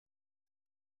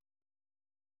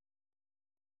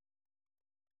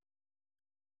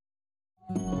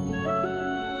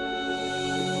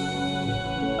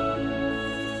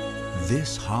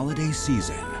This holiday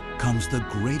season comes the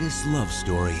greatest love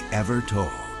story ever told.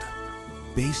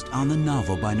 Based on the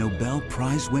novel by Nobel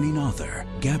Prize-winning author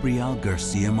Gabriel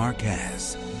Garcia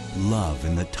Marquez, Love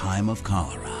in the Time of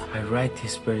Cholera. I write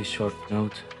this very short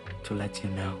note to let you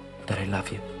know that I love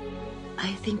you.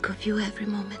 I think of you every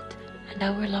moment, and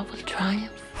our love will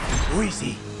triumph. Who is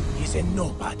he? He's a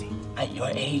nobody. At your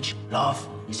age, love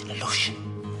is an illusion.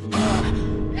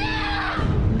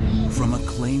 From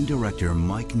acclaimed director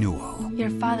Mike Newell. Your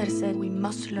father said we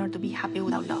must learn to be happy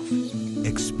without love.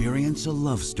 Experience a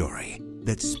love story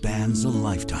that spans a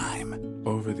lifetime.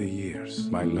 Over the years,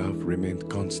 my love remained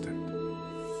constant.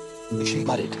 Is she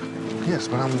married? Yes,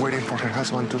 but I'm waiting for her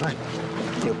husband to die.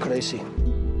 You're crazy.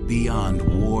 Beyond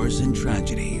wars and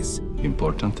tragedies. The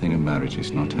important thing in marriage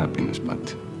is not happiness,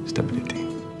 but stability.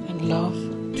 And love.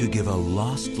 To give a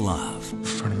lost love.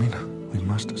 Fermina, we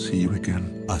must see you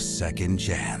again. A second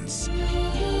chance.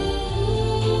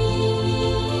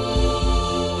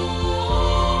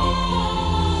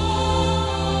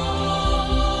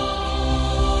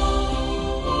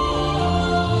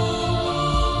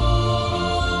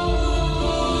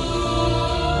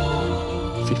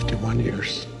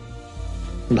 Years,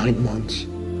 9 months,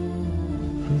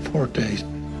 and 4 days.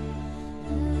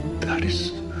 That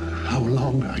is how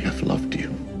long I have loved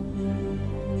you.